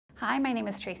Hi, my name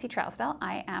is Tracey Trousdell.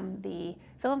 I am the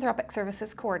Philanthropic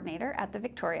Services Coordinator at the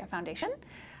Victoria Foundation.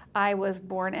 I was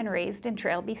born and raised in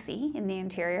Trail, BC in the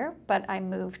interior, but I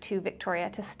moved to Victoria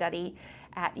to study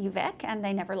at UVic and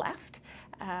I never left.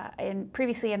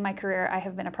 Previously in my career, I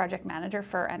have been a project manager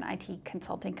for an IT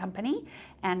consulting company,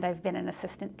 and I've been an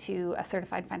assistant to a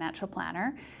certified financial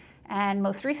planner. And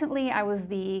most recently, I was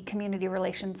the community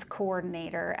relations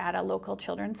coordinator at a local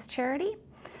children's charity.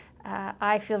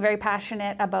 I feel very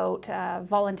passionate about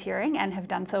volunteering and have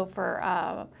done so for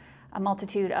a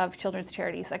multitude of children's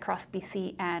charities across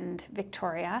BC and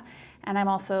Victoria. And I'm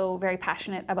also very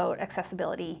passionate about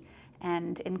accessibility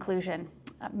and inclusion.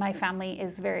 My family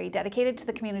is very dedicated to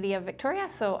the community of Victoria,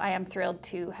 so I am thrilled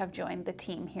to have joined the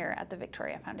team here at the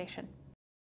Victoria Foundation.